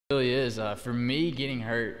Really is. For me, getting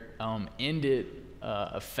hurt ended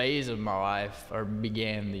a phase of my life, or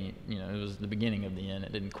began it was the beginning of the end.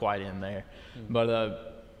 It didn't quite end there. But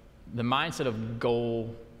the mindset of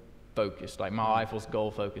goal focused, like my life was goal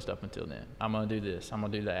focused up until then. I'm gonna do this, I'm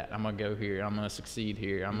gonna do that, I'm gonna go here, I'm gonna succeed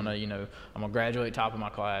here, I'm gonna, I'm gonna graduate top of my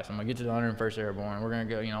class, I'm gonna get to the 101st Airborne, we're gonna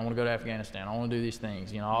go, I wanna go to Afghanistan, I wanna do these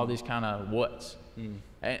things, all these kind of what's.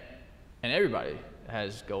 And everybody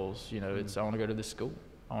has goals, it's I wanna go to this school,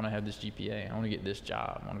 I wanna have this GPA, I wanna get this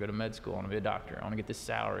job, I wanna go to med school, I wanna be a doctor, I wanna get this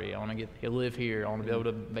salary, I wanna live here, I wanna be able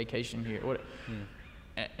to vacation here.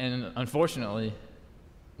 And unfortunately,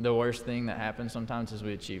 the worst thing that happens sometimes is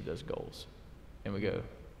we achieve those goals and we go,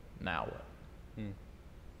 now what?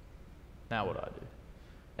 Now what do I do?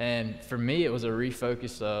 And for me, it was a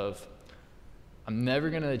refocus of, I'm never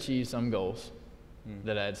going to achieve some goals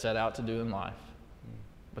that I had set out to do in life,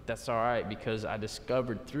 but that's all right, because I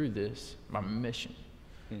discovered through this my mission.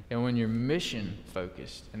 And when you're mission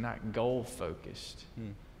focused and not goal focused,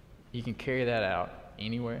 you can carry that out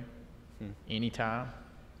anywhere, anytime,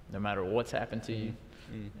 no matter what's happened to you.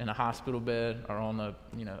 In a hospital bed or on a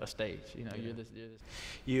stage, you're this.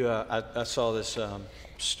 I saw this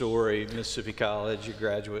story, Mississippi College, you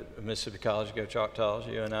graduate of Mississippi College, go Choctaws,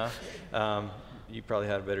 you and I. You probably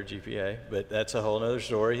had a better GPA, but that's a whole other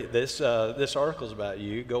story. This article's about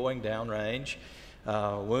you going downrange,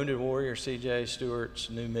 Wounded Warrior C.J. Stewart's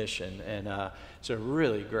new mission, and it's a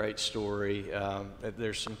really great story.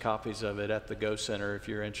 There's some copies of it at the Go Center if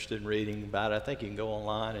you're interested in reading about it. I think you can go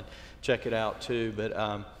online and check it out too.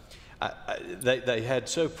 But they had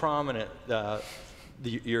so prominent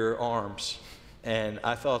your arms, and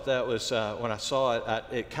I thought that was when I saw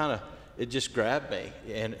it, it just grabbed me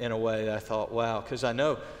in a way that I thought, wow, because I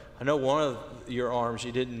know one of your arms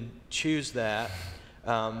you didn't choose that.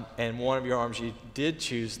 And one of your arms, you did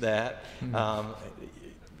choose that.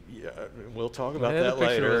 Yeah, we'll talk about that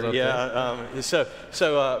later. Yeah.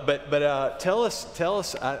 But tell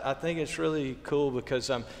us. I think it's really cool, because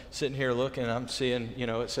I'm sitting here looking, I'm seeing,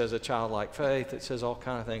 it says a childlike faith. It says all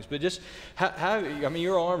kind of things. But just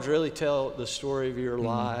your arms really tell the story of your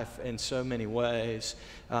life in so many ways.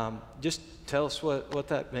 Just tell us what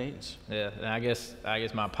that means. Yeah, and I guess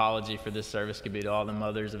my apology for this service could be to all the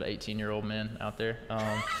mothers of 18-year-old men out there.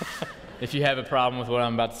 If you have a problem with what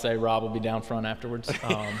I'm about to say, Rob will be down front afterwards,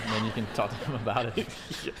 and then you can talk to him about it.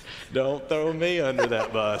 Don't throw me under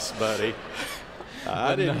that bus, buddy.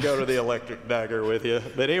 I didn't go to the electric dagger with you.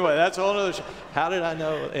 But anyway, that's all another. How did I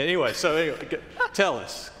know? Anyway, tell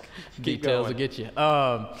us. Details will get you.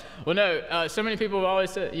 So many people have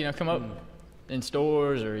always said, come up in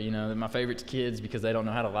stores, or my favorite's kids, because they don't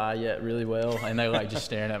know how to lie yet really well, and they're like just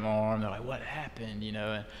staring at my arm. They're like, what happened?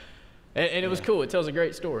 And it was cool. It tells a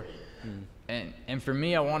great story. And for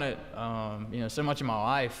me, I wanted, so much of my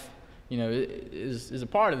life, is a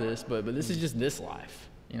part of this, but this is just this life.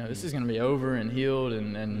 This is going to be over and healed,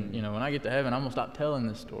 and when I get to heaven, I'm going to stop telling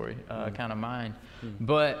this story, kind of mine.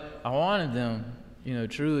 But I wanted them,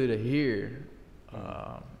 truly to hear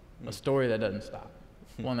a story that doesn't stop,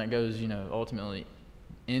 one that goes, ultimately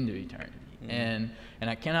into eternity. And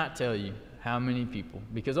I cannot tell you how many people,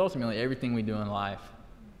 because ultimately everything we do in life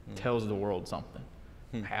tells the world something.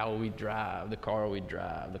 How we drive, the car we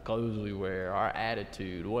drive, the clothes we wear, our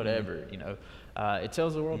attitude, whatever, it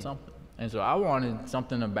tells the world something. And so I wanted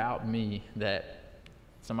something about me that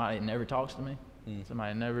somebody never talks to me,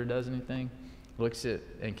 somebody never does anything, looks at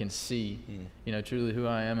and can see, truly who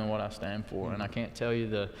I am and what I stand for. And I can't tell you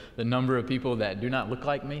the number of people that do not look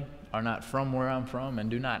like me, are not from where I'm from, and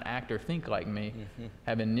do not act or think like me,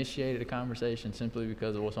 have initiated a conversation simply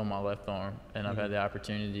because of what's on my left arm. And I've had the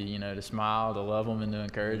opportunity, to smile, to love them, and to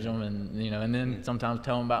encourage them, and and then sometimes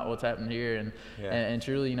tell them about what's happened here, and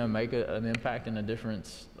truly, make an impact and a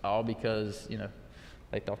difference, all because,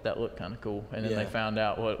 they thought that looked kind of cool, and then they found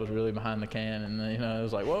out what was really behind the can, and it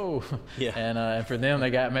was like, whoa. And for them, they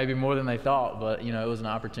got maybe more than they thought, but it was an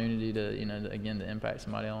opportunity to, again, to impact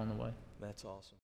somebody along the way. That's awesome.